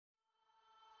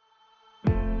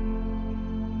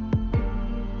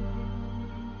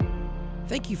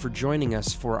Thank you for joining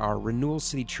us for our Renewal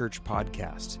City Church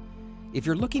podcast. If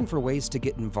you're looking for ways to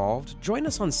get involved, join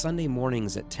us on Sunday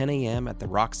mornings at 10 a.m. at the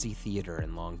Roxy Theater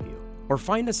in Longview, or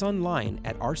find us online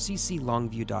at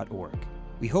rcclongview.org.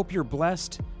 We hope you're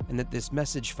blessed and that this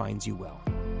message finds you well.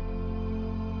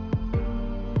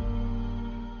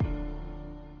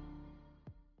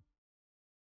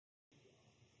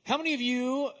 How many of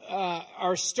you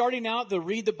are starting out the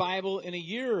Read the Bible in a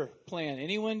Year plan?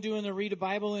 Anyone doing the Read the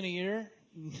Bible in a Year?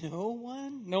 No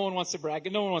one? No one wants to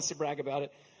brag. No one wants to brag about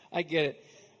it. I get it.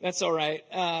 That's all right.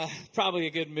 Probably a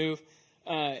good move.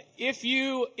 If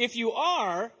you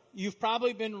are, you've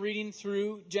probably been reading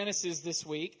through Genesis this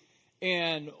week.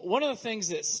 And one of the things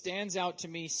that stands out to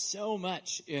me so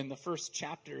much in the first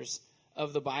chapters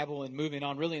of the Bible and moving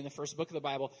on, really in the first book of the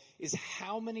Bible, is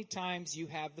how many times you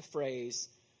have the phrase,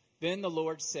 "Then the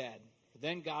Lord said,"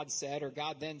 "Then God said," or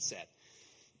 "God then said."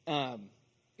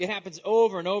 It happens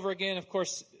over and over again. Of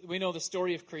course, we know the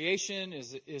story of creation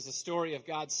is a story of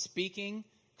God speaking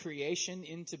creation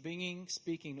into being,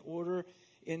 speaking order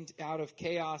out of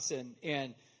chaos,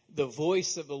 and the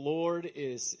voice of the Lord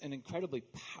is an incredibly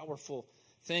powerful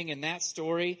thing in that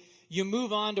story. You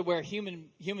move on to where human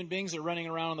beings are running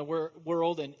around in the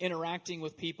world and interacting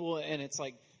with people, and it's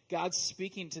like God's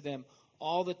speaking to them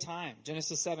all the time.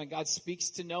 Genesis 7, God speaks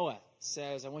to Noah,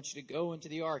 says, "I want you to go into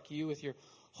the ark, you with your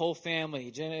whole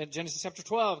family." Genesis chapter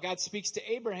 12, God speaks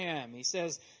to Abraham. He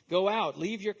says, "Go out,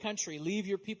 leave your country, leave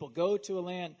your people, go to a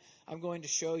land I'm going to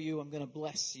show you, I'm going to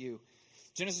bless you."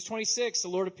 Genesis 26, the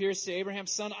Lord appears to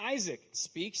Abraham's son Isaac,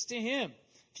 speaks to him.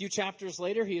 A few chapters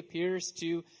later, he appears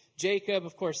to Jacob.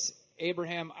 Of course,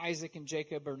 Abraham, Isaac, and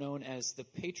Jacob are known as the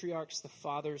patriarchs, the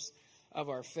fathers of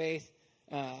our faith.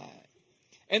 And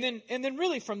then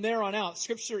really from there on out,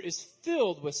 Scripture is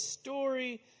filled with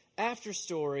story after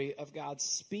story of God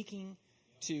speaking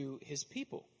to his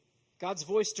people. God's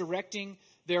voice directing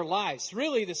their lives.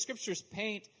 Really, the Scriptures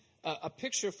paint a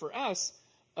picture for us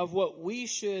of what we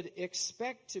should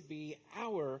expect to be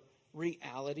our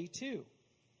reality too.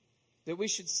 That we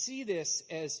should see this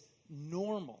as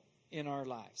normal in our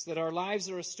lives. That our lives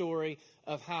are a story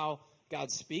of how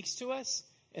God speaks to us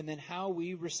and then how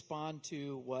we respond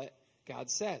to what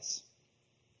God says.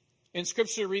 In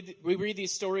Scripture, we read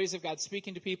these stories of God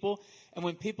speaking to people, and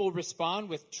when people respond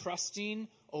with trusting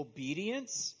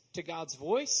obedience to God's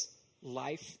voice,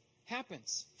 life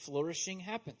happens, flourishing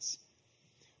happens.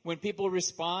 When people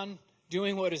respond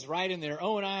doing what is right in their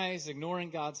own eyes, ignoring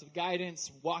God's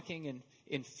guidance, walking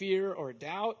in fear or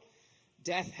doubt,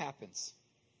 death happens.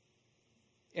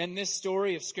 And this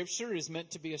story of Scripture is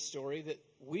meant to be a story that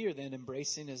we are then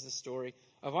embracing as the story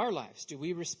of our lives. Do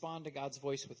we respond to God's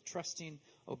voice with trusting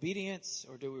obedience,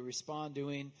 or do we respond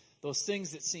doing those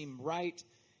things that seem right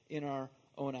in our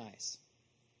own eyes?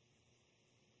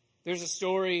 There's a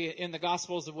story in the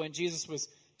Gospels of when Jesus was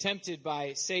tempted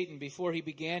by Satan before he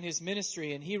began his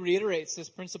ministry, and he reiterates this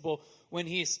principle when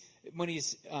he's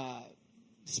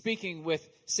speaking with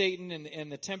Satan,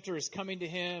 and the tempter is coming to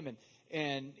him,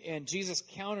 and Jesus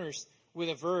counters with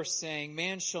a verse saying,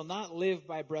 "Man shall not live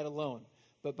by bread alone,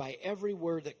 but by every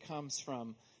word that comes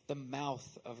from the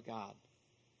mouth of God."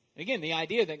 Again, the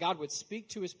idea that God would speak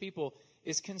to his people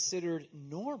is considered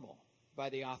normal by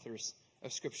the authors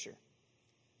of Scripture.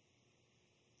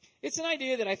 It's an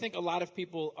idea that I think a lot of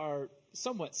people are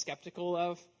somewhat skeptical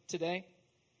of today.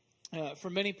 For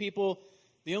many people,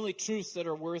 the only truths that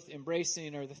are worth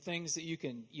embracing are the things that you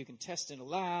can test in a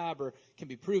lab or can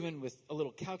be proven with a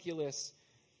little calculus.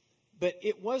 But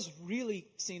it was really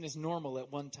seen as normal at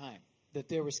one time, that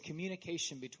there was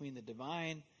communication between the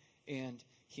divine and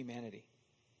humanity.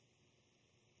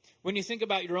 When you think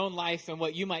about your own life and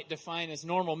what you might define as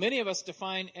normal, many of us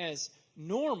define as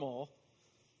normal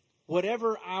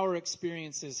whatever our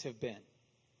experiences have been.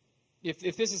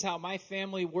 If this is how my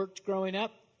family worked growing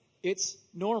up, it's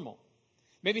normal.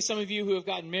 Maybe some of you who have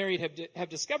gotten married have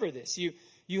discovered this.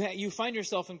 You find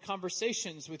yourself in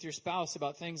conversations with your spouse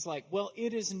about things like, well,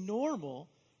 it is normal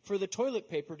for the toilet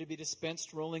paper to be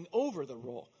dispensed rolling over the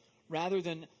roll rather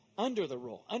than under the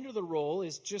roll. Under the roll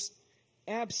is just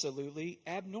absolutely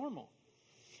abnormal.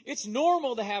 It's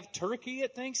normal to have turkey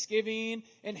at Thanksgiving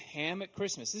and ham at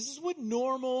Christmas. This is what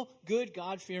normal, good,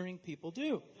 God-fearing people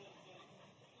do.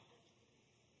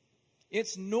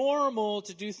 It's normal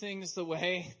to do things the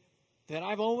way that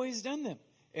I've always done them,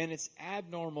 and it's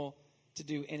abnormal to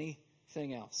do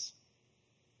anything else.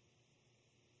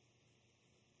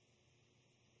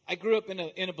 I grew up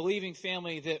in a believing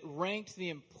family that ranked the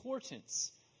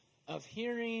importance of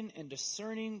hearing and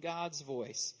discerning God's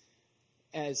voice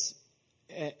as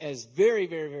very,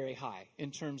 very, very high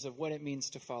in terms of what it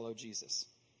means to follow Jesus.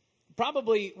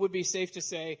 probably would be safe to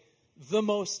say the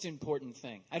most important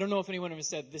thing. I don't know if anyone ever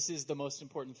said this is the most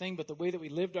important thing, but the way that we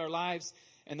lived our lives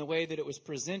and the way that it was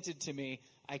presented to me,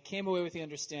 I came away with the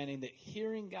understanding that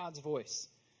hearing God's voice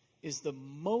is the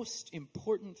most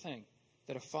important thing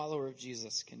that a follower of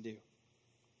Jesus can do.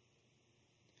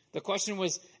 The question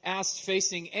was asked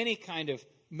facing any kind of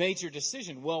major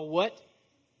decision. Well, what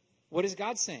is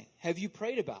God saying? Have you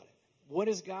prayed about it? What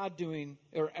is God doing,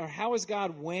 or how is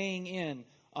God weighing in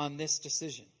on this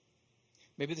decision?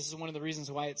 Maybe this is one of the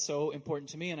reasons why it's so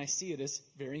important to me, and I see it as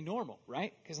very normal,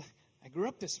 right? Because I grew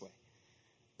up this way.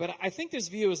 But I think this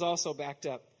view is also backed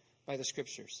up by the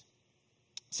Scriptures.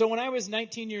 So when I was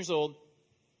 19 years old,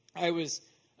 I was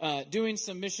doing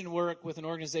some mission work with an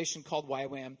organization called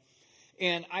YWAM,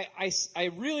 and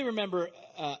I really remember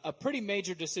a pretty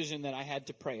major decision that I had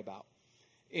to pray about.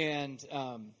 And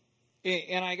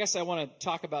I guess I want to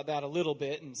talk about that a little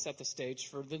bit and set the stage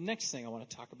for the next thing I want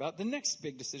to talk about, the next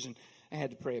big decision I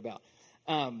had to pray about.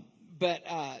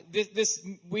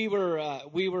 We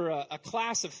were a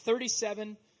class of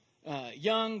 37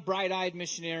 young, bright-eyed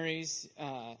missionaries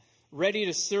ready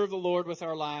to serve the Lord with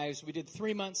our lives. We did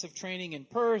 3 months of training in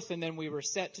Perth, and then we were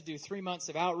set to do 3 months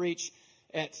of outreach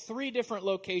at 3 different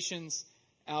locations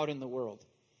out in the world.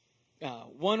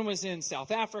 One was in South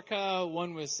Africa,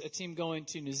 one was a team going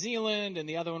to New Zealand, and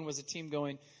the other one was a team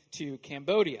going to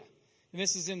Cambodia. And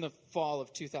this is in the fall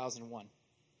of 2001.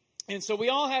 And so we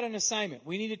all had an assignment.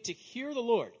 We needed to hear the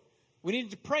Lord. We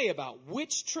needed to pray about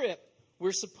which trip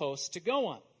we're supposed to go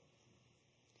on.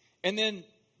 And then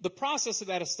the process of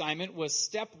that assignment was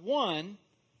step 1,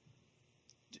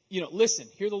 listen,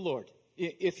 hear the Lord.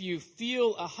 If you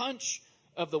feel a hunch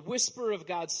of the whisper of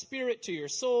God's Spirit to your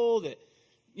soul that,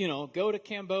 go to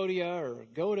Cambodia or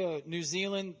go to New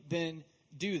Zealand, then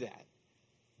do that.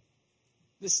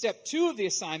 The step 2 of the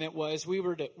assignment was we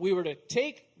were to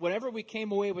take whatever we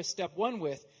came away with step 1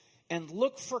 with and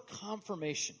look for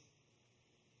confirmation.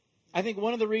 I think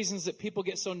one of the reasons that people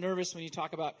get so nervous when you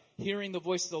talk about hearing the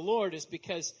voice of the Lord is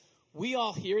because we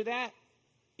all hear that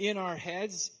in our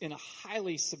heads in a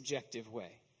highly subjective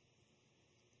way.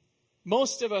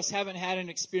 Most of us haven't had an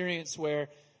experience where,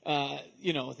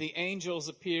 the angels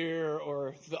appear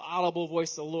or the audible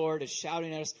voice of the Lord is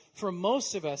shouting at us. For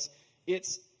most of us,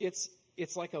 it's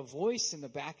like a voice in the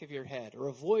back of your head or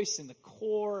a voice in the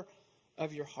core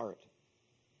of your heart.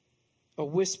 A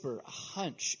whisper, a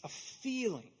hunch, a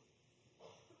feeling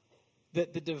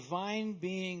that the divine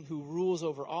being who rules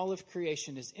over all of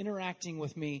creation is interacting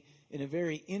with me in a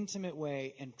very intimate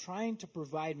way and trying to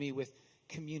provide me with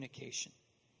communication.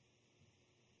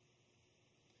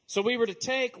 So we were to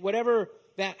take whatever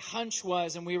that hunch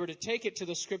was, and we were to take it to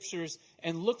the Scriptures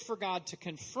and look for God to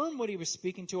confirm what He was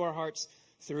speaking to our hearts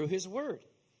through His Word.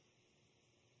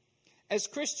 As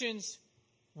Christians,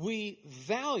 we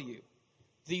value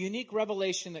the unique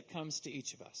revelation that comes to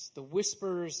each of us, the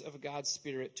whispers of God's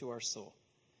Spirit to our soul.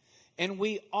 And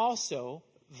we also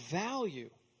value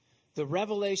the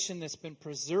revelation that's been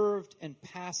preserved and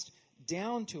passed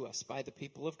down to us by the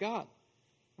people of God,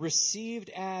 received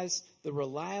as the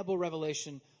reliable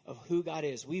revelation of who God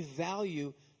is. We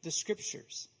value the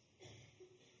Scriptures.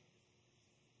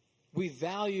 We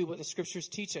value what the Scriptures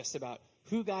teach us about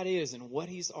who God is and what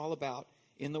He's all about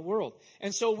in the world.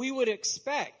 And so we would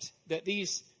expect that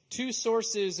these 2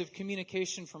 sources of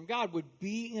communication from God would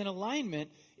be in alignment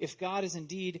if God is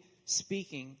indeed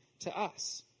speaking to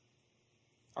us.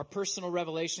 Our personal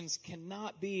revelations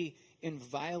cannot be in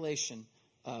violation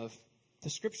of the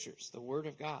Scriptures, the Word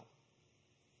of God.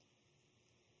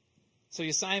 So the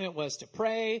assignment was to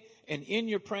pray, and in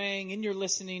your praying, in your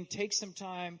listening, take some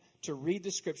time to read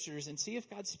the Scriptures and see if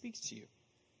God speaks to you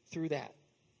through that.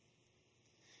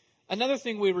 Another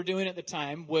thing we were doing at the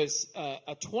time was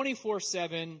a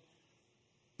 24/7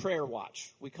 prayer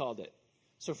watch, we called it.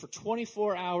 So for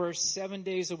 24 hours, 7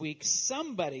 days a week,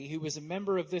 somebody who was a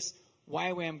member of this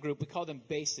YWAM group, we call them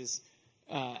bases.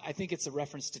 I think it's a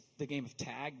reference to the game of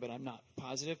tag, but I'm not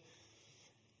positive.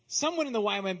 Someone in the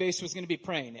YWAM base was going to be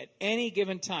praying at any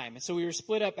given time. And so we were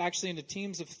split up actually into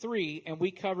teams of 3, and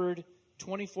we covered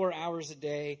 24 hours a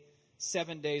day,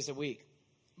 7 days a week.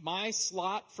 My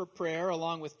slot for prayer,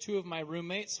 along with 2 of my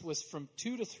roommates, was from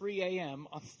 2 to 3 a.m.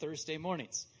 on Thursday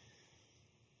mornings.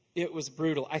 It was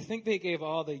brutal. I think they gave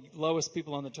all the lowest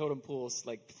people on the totem poles,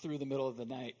 like through the middle of the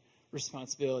night,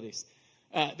 responsibilities.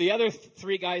 The other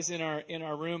 3 guys in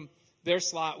our room, their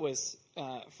slot was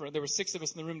there were 6 of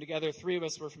us in the room together. 3 of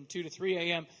us were from 2 to 3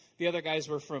 a.m. The other guys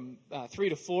were from 3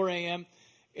 to 4 a.m.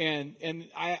 And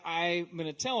I'm going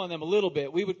to tell on them a little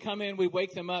bit. We would come in, we'd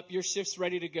wake them up, your shift's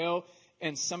ready to go,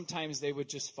 and sometimes they would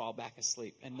just fall back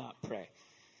asleep and not pray.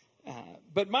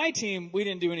 But my team, we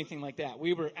didn't do anything like that.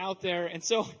 We were out there, and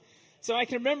so I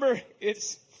can remember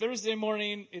it's Thursday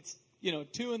morning. It's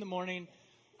 2 a.m.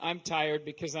 I'm tired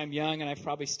because I'm young and I've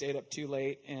probably stayed up too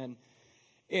late, and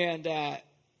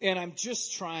I'm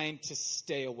just trying to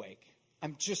stay awake.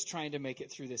 I'm just trying to make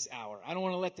it through this hour. I don't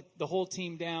want to let the whole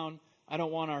team down. I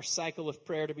don't want our cycle of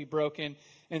prayer to be broken.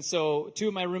 And so 2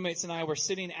 of my roommates and I were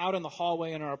sitting out in the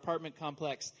hallway in our apartment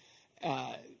complex,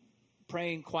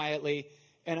 praying quietly.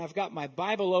 And I've got my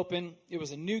Bible open. It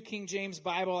was a New King James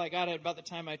Bible. I got it about the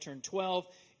time I turned 12.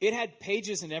 It had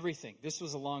pages and everything. This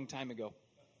was a long time ago.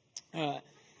 I've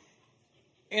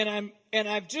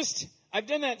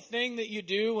done that thing that you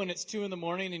do when it's 2 a.m.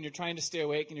 and you're trying to stay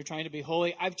awake and you're trying to be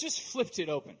holy. I've just flipped it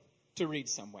open to read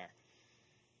somewhere.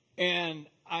 And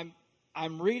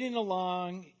I'm reading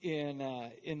along in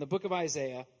the book of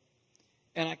Isaiah,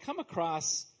 and I come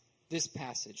across this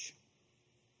passage.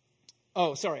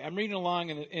 Oh, sorry, I'm reading along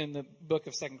in the book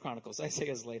of 2 Chronicles.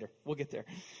 Isaiah's later. We'll get there.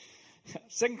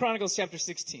 2 Chronicles chapter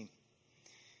 16.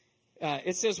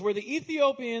 It says, "Were the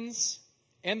Ethiopians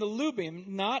and the Lubim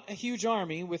not a huge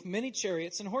army with many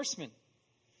chariots and horsemen?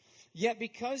 Yet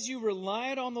because you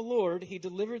relied on the Lord, he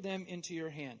delivered them into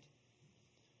your hand.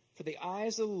 For the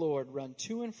eyes of the Lord run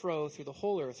to and fro through the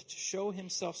whole earth to show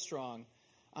himself strong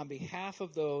on behalf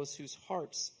of those whose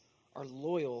hearts are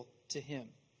loyal to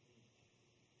him."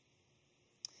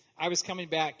 I was coming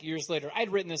back years later.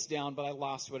 I'd written this down, but I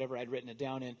lost whatever I'd written it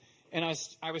down in. And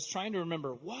I was trying to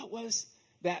remember, what was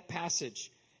that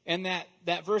passage? And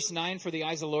that verse 9, "For the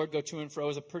eyes of the Lord go to and fro,"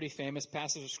 is a pretty famous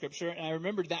passage of Scripture. And I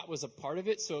remembered that was a part of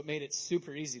it, so it made it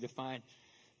super easy to find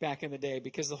back in the day.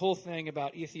 Because the whole thing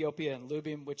about Ethiopia and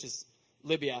Lubim, which is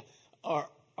Libya, are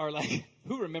like,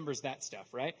 who remembers that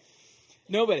stuff, right?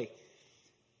 Nobody.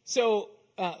 So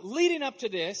leading up to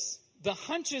this, the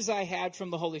hunches I had from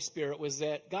the Holy Spirit was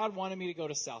that God wanted me to go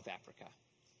to South Africa.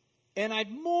 And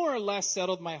I'd more or less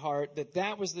settled my heart that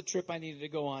that was the trip I needed to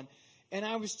go on. And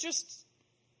I was just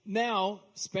now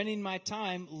spending my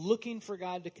time looking for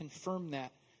God to confirm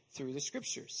that through the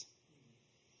Scriptures.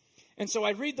 And so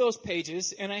I read those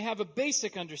pages, and I have a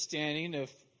basic understanding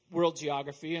of world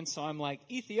geography. And so I'm like,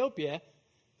 Ethiopia,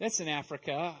 that's in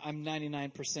Africa, I'm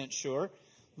 99% sure.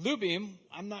 Lubim,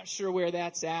 I'm not sure where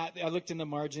that's at. I looked in the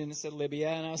margin and said Libya,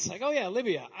 and I was like, oh yeah,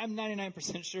 Libya, I'm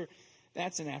 99% sure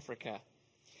that's in Africa.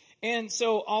 And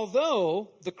so although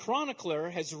the chronicler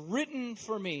has written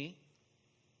for me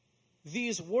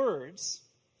these words,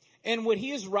 and what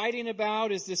he is writing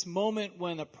about is this moment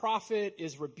when a prophet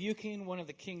is rebuking one of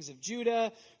the kings of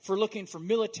Judah for looking for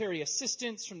military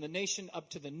assistance from the nation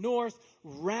up to the north,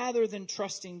 rather than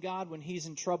trusting God when he's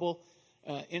in trouble.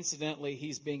 Incidentally,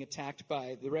 he's being attacked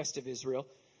by the rest of Israel.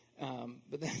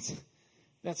 But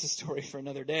that's a story for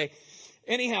another day.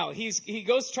 Anyhow, he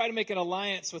goes to try to make an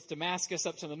alliance with Damascus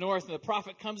up to the north, and the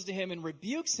prophet comes to him and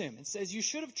rebukes him and says, "You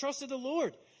should have trusted the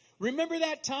Lord. Remember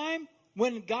that time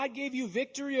when God gave you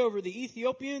victory over the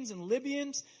Ethiopians and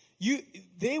Libyans?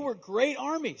 They were great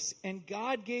armies, and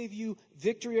God gave you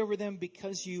victory over them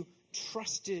because you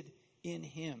trusted in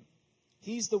him.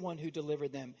 He's the one who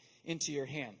delivered them into your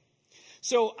hand."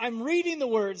 So I'm reading the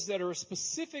words that are a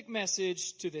specific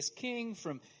message to this king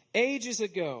from ages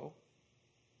ago,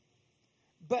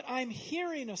 but I'm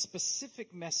hearing a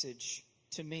specific message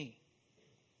to me.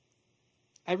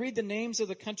 I read the names of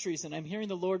the countries, and I'm hearing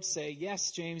the Lord say,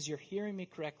 "Yes, James, you're hearing me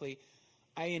correctly.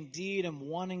 I indeed am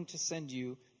wanting to send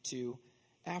you to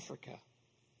Africa."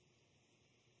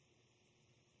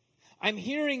 I'm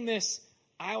hearing this,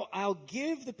 I'll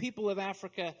give the people of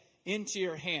Africa into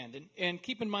your hand. And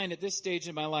keep in mind, at this stage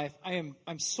in my life,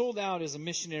 I'm sold out as a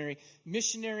missionary.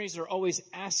 Missionaries are always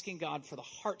asking God for the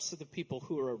hearts of the people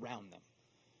who are around them.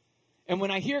 And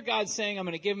when I hear God saying, "I'm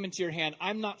going to give them into your hand,"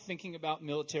 I'm not thinking about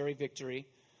military victory.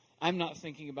 I'm not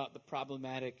thinking about the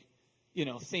problematic,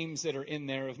 themes that are in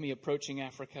there of me approaching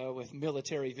Africa with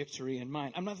military victory in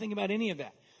mind. I'm not thinking about any of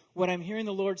that. What I'm hearing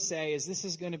the Lord say is this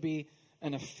is going to be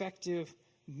an effective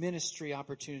ministry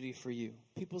opportunity for you.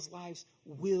 People's lives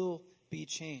will be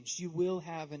changed. You will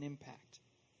have an impact.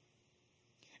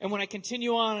 And when I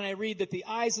continue on and I read that the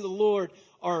eyes of the Lord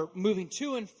are moving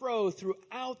to and fro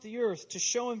throughout the earth to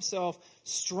show himself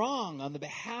strong on the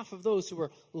behalf of those who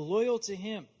are loyal to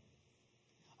him,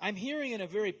 I'm hearing in a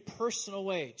very personal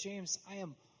way, "James, I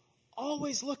am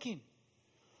always looking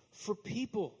for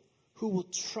people who will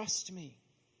trust me,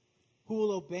 who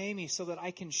will obey me, so that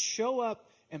I can show up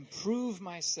and prove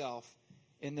myself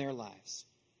in their lives."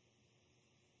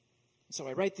 So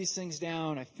I write these things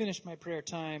down. I finish my prayer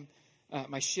time,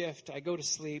 my shift. I go to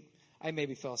sleep. I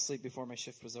maybe fell asleep before my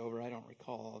shift was over. I don't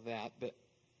recall all of that.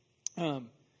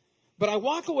 But But I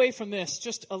walk away from this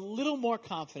just a little more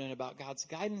confident about God's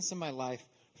guidance in my life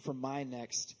for my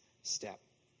next step.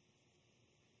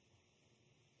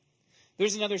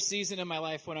 There's another season in my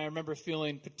life when I remember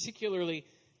feeling particularly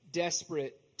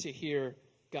desperate to hear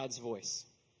God's voice.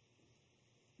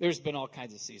 There's been all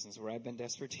kinds of seasons where I've been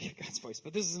desperate to hear God's voice,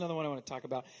 but this is another one I want to talk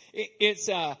about. This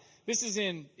is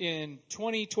in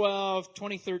 2012,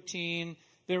 2013.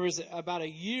 There was about a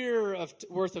year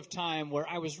worth of time where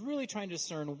I was really trying to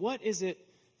discern what is it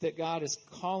that God is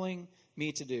calling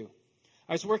me to do.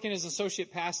 I was working as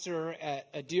associate pastor at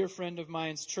a dear friend of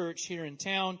mine's church here in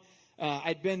town.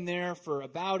 I'd been there for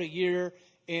about a year,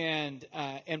 and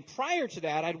prior to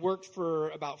that, I'd worked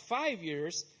for about 5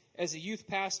 years as a youth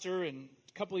pastor, and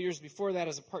a couple of years before that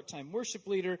as a part-time worship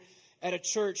leader at a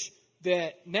church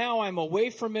that now I'm away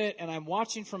from it, and I'm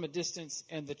watching from a distance,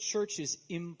 and the church is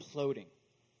imploding.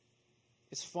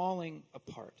 It's falling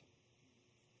apart.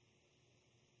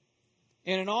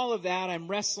 And in all of that, I'm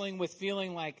wrestling with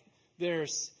feeling like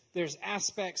there's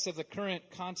aspects of the current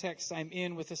context I'm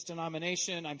in with this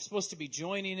denomination. I'm supposed to be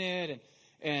joining it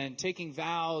and taking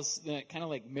vows, kind of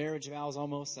like marriage vows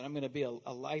almost, that I'm going to be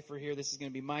a lifer here. This is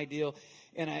going to be my deal.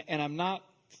 And I'm not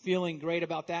feeling great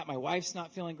about that. My wife's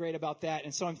not feeling great about that.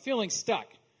 And so I'm feeling stuck.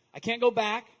 I can't go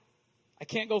back. I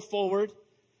can't go forward.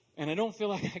 And I don't feel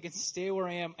like I can stay where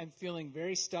I am. I'm feeling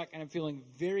very stuck, and I'm feeling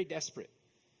very desperate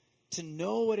to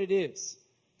know what it is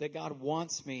that God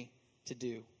wants me to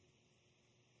do.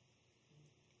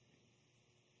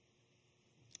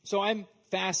 So I'm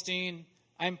fasting,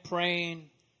 I'm praying,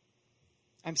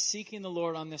 I'm seeking the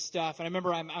Lord on this stuff. And I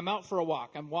remember I'm out for a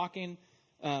walk. I'm walking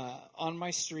on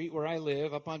my street where I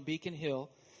live, up on Beacon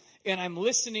Hill. And I'm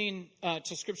listening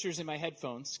to scriptures in my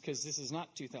headphones, because this is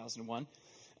not 2001.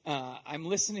 I'm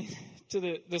listening to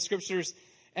the scriptures,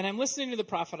 and I'm listening to the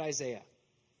prophet Isaiah.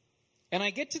 And I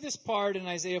get to this part in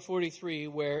Isaiah 43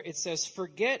 where it says,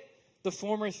 "Forget the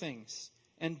former things,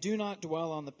 and do not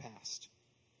dwell on the past.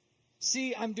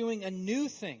 See, I'm doing a new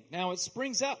thing. Now it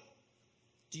springs up.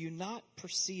 Do you not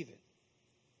perceive it?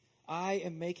 I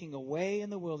am making a way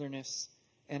in the wilderness,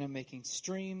 and I'm making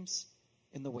streams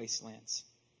in the wastelands."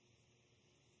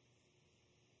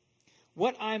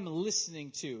 What I'm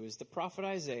listening to is the prophet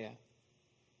Isaiah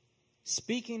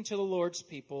speaking to the Lord's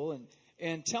people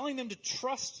and telling them to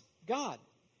trust God.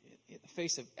 In the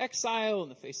face of exile, in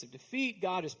the face of defeat,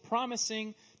 God is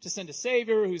promising to send a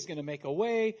Savior who's going to make a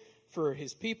way for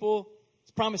his people.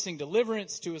 He's promising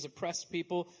deliverance to his oppressed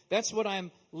people. That's what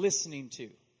I'm listening to.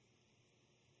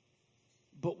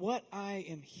 But what I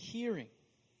am hearing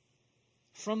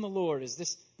from the Lord is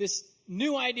this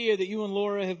new idea that you and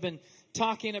Laura have been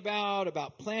talking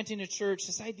about planting a church.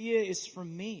 This idea is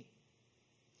from me.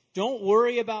 Don't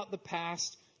worry about the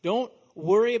past. Don't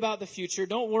worry about the future.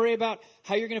 Don't worry about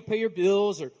how you're going to pay your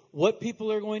bills or what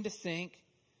people are going to think.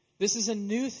 This is a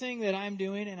new thing that I'm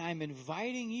doing, and I'm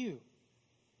inviting you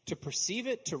to perceive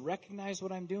it, to recognize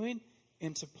what I'm doing,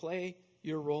 and to play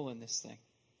your role in this thing.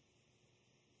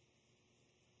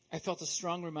 I felt a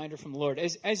strong reminder from the Lord.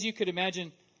 As you could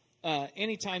imagine,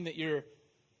 anytime that you're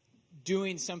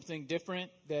doing something different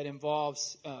that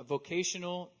involves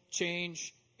vocational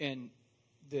change and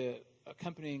the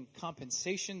accompanying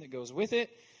compensation that goes with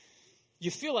it, you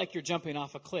feel like you're jumping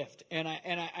off a cliff. And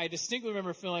I distinctly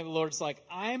remember feeling the Lord's like,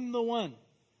 I'm the one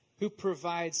who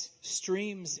provides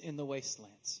streams in the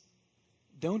wastelands.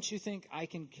 Don't you think I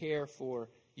can care for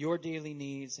your daily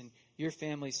needs and your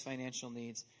family's financial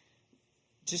needs?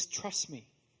 Just trust me,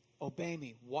 obey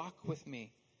me, walk with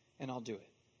me, and I'll do it.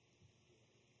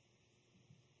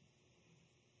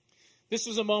 This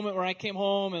was a moment where I came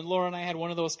home and Laura and I had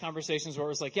one of those conversations where it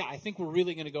was like, yeah, I think we're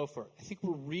really going to go for it. I think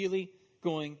we're really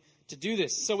going to do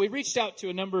this. So we reached out to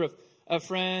a number of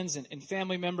friends and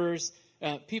family members,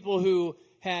 people who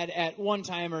had at one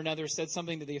time or another said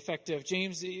something to the effect of,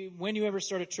 James, when you ever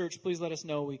start a church, please let us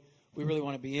know. We really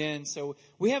want to be in. So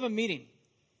we have a meeting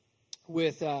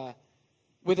with a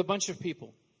bunch of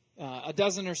people, a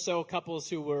dozen or so couples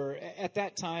who were at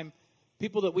that time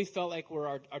people that we felt like were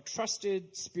our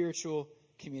trusted spiritual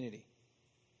community.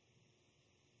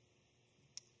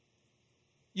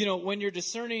 You know, when you're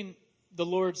discerning the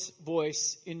Lord's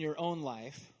voice in your own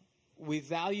life, we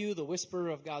value the whisper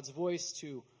of God's voice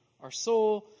to our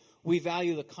soul. We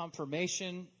value the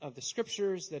confirmation of the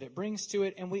scriptures that it brings to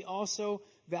it. And we also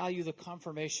value the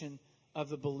confirmation of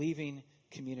the believing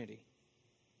community.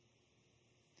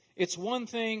 It's one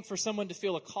thing for someone to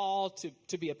feel a call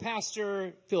to be a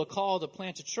pastor, feel a call to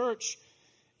plant a church.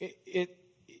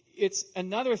 It's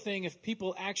another thing if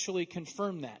people actually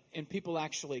confirm that and people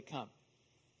actually come.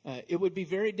 It would be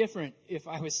very different if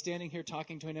I was standing here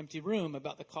talking to an empty room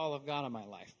about the call of God on my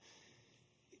life.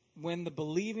 when the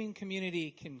believing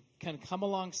community can come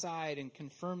alongside and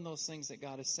confirm those things that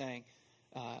God is saying,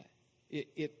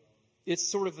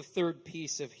 it's sort of the third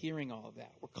piece of hearing all of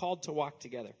that. We're called to walk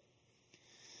together.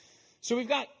 So we've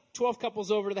got 12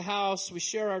 couples over to the house. We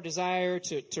share our desire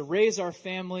to raise our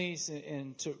families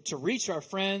and to reach our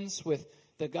friends with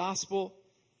the gospel.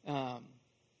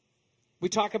 We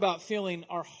talk about feeling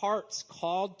our hearts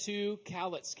called to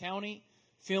Cowlitz County,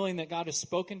 feeling that God has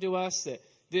spoken to us, that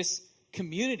this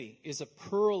community is a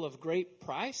pearl of great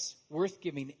price, worth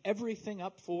giving everything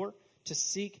up for to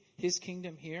seek his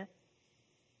kingdom here.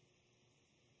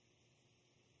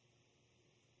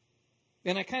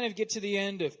 And I kind of get to the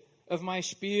end of my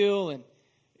spiel,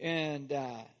 and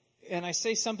I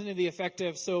say something to the effect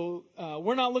of,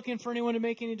 we're not looking for anyone to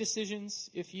make any decisions.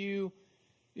 If you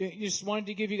just wanted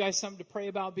to give you guys something to pray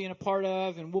about being a part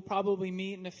of, and we'll probably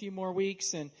meet in a few more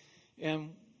weeks, and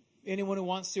anyone who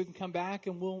wants to can come back,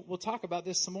 and we'll talk about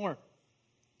this some more.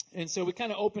 And so we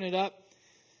kind of open it up,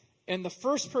 and the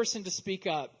first person to speak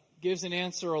up gives an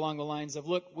answer along the lines of,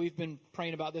 look, we've been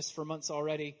praying about this for months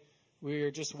already.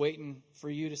 We're just waiting for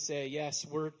you to say, yes,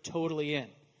 we're totally in.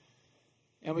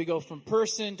 And we go from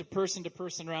person to person to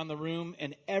person around the room,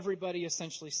 and everybody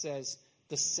essentially says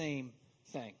the same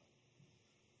thing.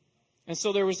 And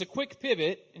so there was a quick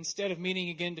pivot. Instead of meeting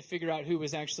again to figure out who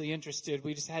was actually interested,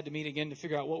 we just had to meet again to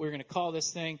figure out what we were going to call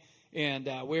this thing and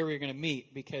where we were going to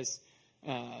meet, because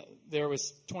there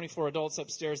was 24 adults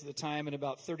upstairs at the time and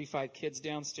about 35 kids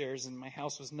downstairs, and my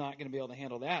house was not going to be able to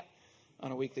handle that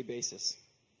on a weekly basis.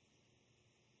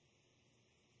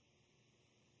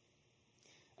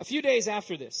 A few days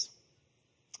after this,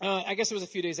 I guess it was a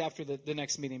few days after the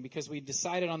next meeting, because we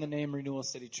decided on the name Renewal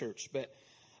City Church, but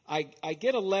I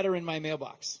get a letter in my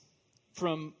mailbox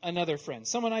from another friend,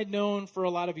 someone I'd known for a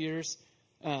lot of years,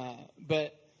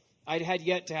 but I'd had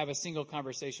yet to have a single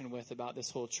conversation with about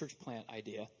this whole church plant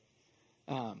idea.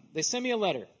 They sent me a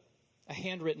letter, a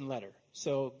handwritten letter.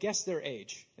 So guess their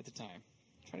age at the time.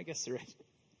 I'm trying to guess their age.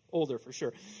 Older for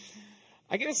sure.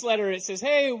 I get this letter. It says,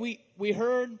 hey, we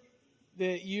heard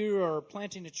that you are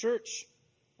planting a church.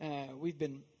 We've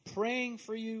been praying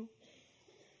for you.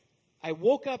 I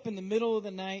woke up in the middle of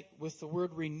the night with the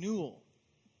word renewal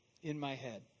in my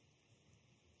head.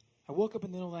 I woke up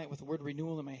in the middle of the night with the word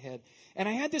renewal in my head. And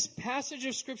I had this passage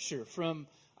of scripture from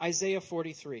Isaiah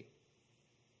 43.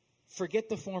 Forget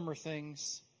the former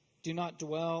things. Do not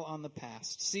dwell on the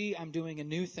past. See, I'm doing a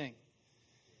new thing.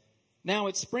 Now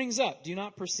it springs up. Do you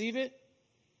not perceive it?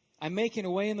 I'm making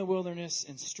a way in the wilderness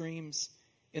and streams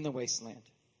in the wasteland.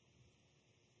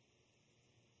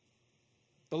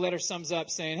 The letter sums up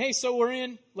saying, hey, so we're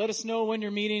in. Let us know when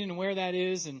you're meeting and where that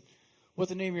is and what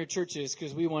the name of your church is,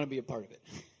 because we want to be a part of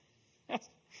it.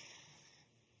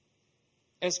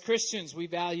 As Christians, we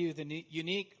value the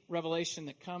unique revelation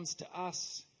that comes to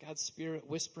us, God's Spirit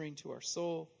whispering to our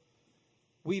soul.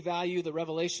 We value the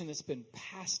revelation that's been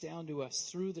passed down to us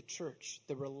through the church,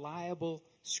 the reliable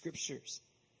scriptures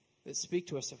that speak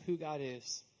to us of who God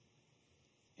is.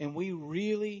 And we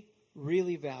really,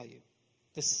 really value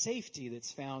the safety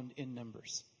that's found in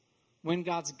numbers. When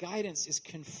God's guidance is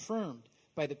confirmed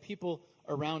by the people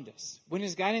around us. When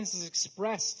his guidance is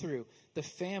expressed through the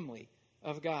family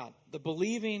of God, the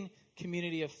believing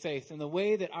community of faith, and the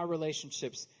way that our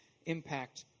relationships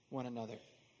impact one another.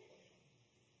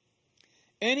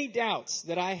 Any doubts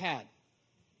that I had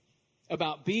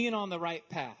about being on the right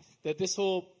path, that this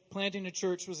whole planting a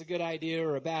church was a good idea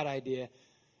or a bad idea,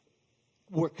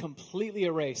 were completely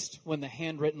erased when the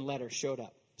handwritten letter showed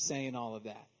up saying all of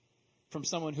that from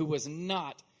someone who was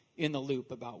not in the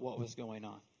loop about what was going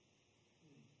on.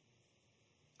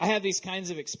 I have these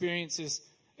kinds of experiences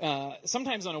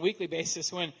sometimes on a weekly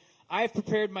basis when I've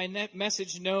prepared my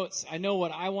message notes. I know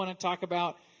what I want to talk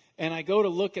about, and I go to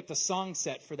look at the song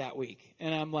set for that week.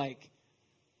 And I'm like,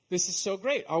 this is so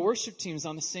great. Our worship team's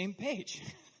on the same page.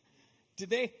 Did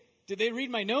they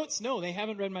read my notes? No, they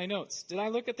haven't read my notes. Did I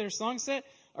look at their song set?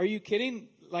 Are you kidding?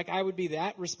 Like I would be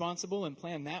that responsible and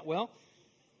plan that well?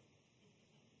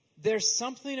 There's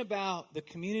something about the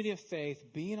community of faith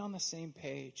being on the same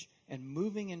page and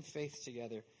moving in faith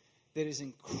together that is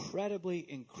incredibly,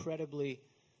 incredibly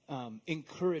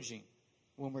encouraging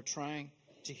when we're trying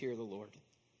to hear the Lord.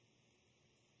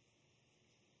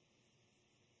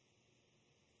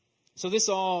 So this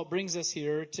all brings us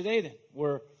here today then.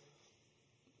 We're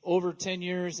over 10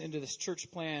 years into this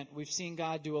church plant. We've seen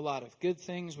God do a lot of good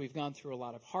things. We've gone through a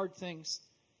lot of hard things.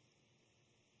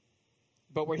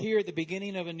 But we're here at the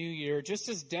beginning of a new year, just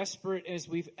as desperate as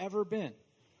we've ever been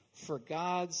for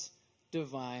God's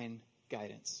divine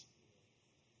guidance.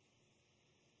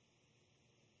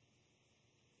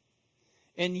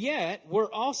 And yet,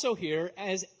 we're also here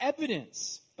as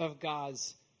evidence of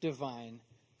God's divine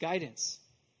guidance.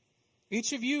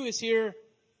 Each of you is here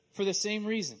for the same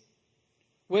reason.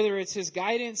 Whether it's his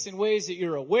guidance in ways that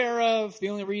you're aware of, the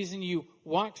only reason you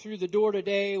walked through the door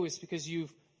today was because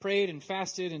you've prayed and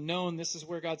fasted and known this is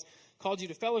where God's called you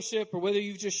to fellowship, or whether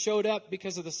you've just showed up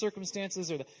because of the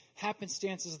circumstances or the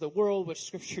happenstances of the world, which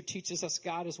Scripture teaches us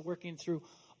God is working through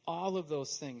all of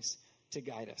those things to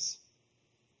guide us.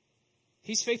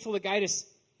 He's faithful to guide us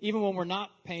even when we're not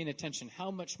paying attention.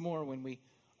 How much more when we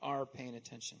are paying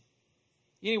attention?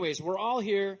 Anyways, we're all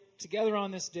here together on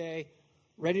this day,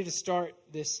 ready to start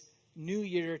this new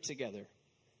year together.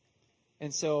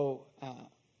 And so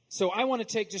I want to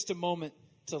take just a moment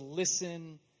to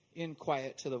listen in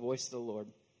quiet to the voice of the Lord.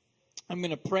 I'm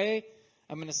going to pray.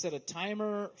 I'm going to set a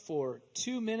timer for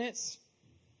 2 minutes,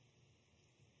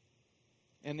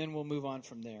 and then we'll move on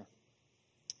from there.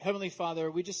 Heavenly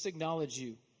Father, we just acknowledge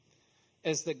you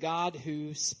as the God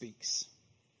who speaks.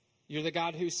 You're the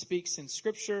God who speaks in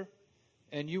Scripture,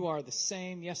 and you are the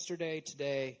same yesterday,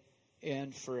 today,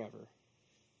 and forever.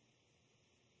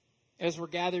 As we're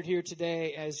gathered here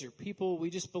today as your people, we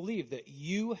just believe that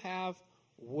you have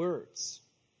words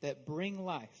that bring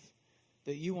life,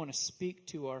 that you want to speak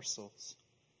to our souls.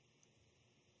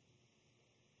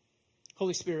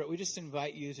 Holy Spirit, we just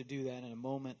invite you to do that in a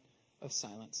moment of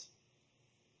silence.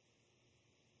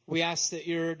 We ask that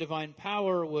your divine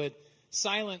power would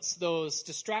silence those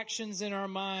distractions in our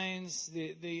minds,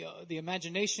 the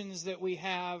imaginations that we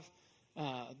have,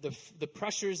 the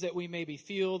pressures that we maybe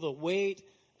feel, the weight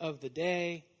of the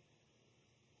day.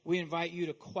 We invite you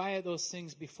to quiet those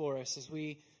things before us as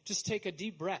we just take a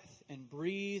deep breath and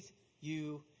breathe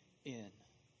you in.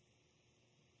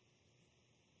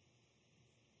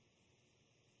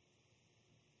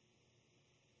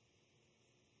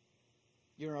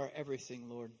 You're our everything,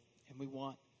 Lord, and we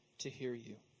want to hear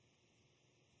you.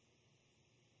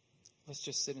 Let's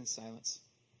just sit in silence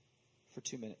for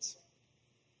 2 minutes.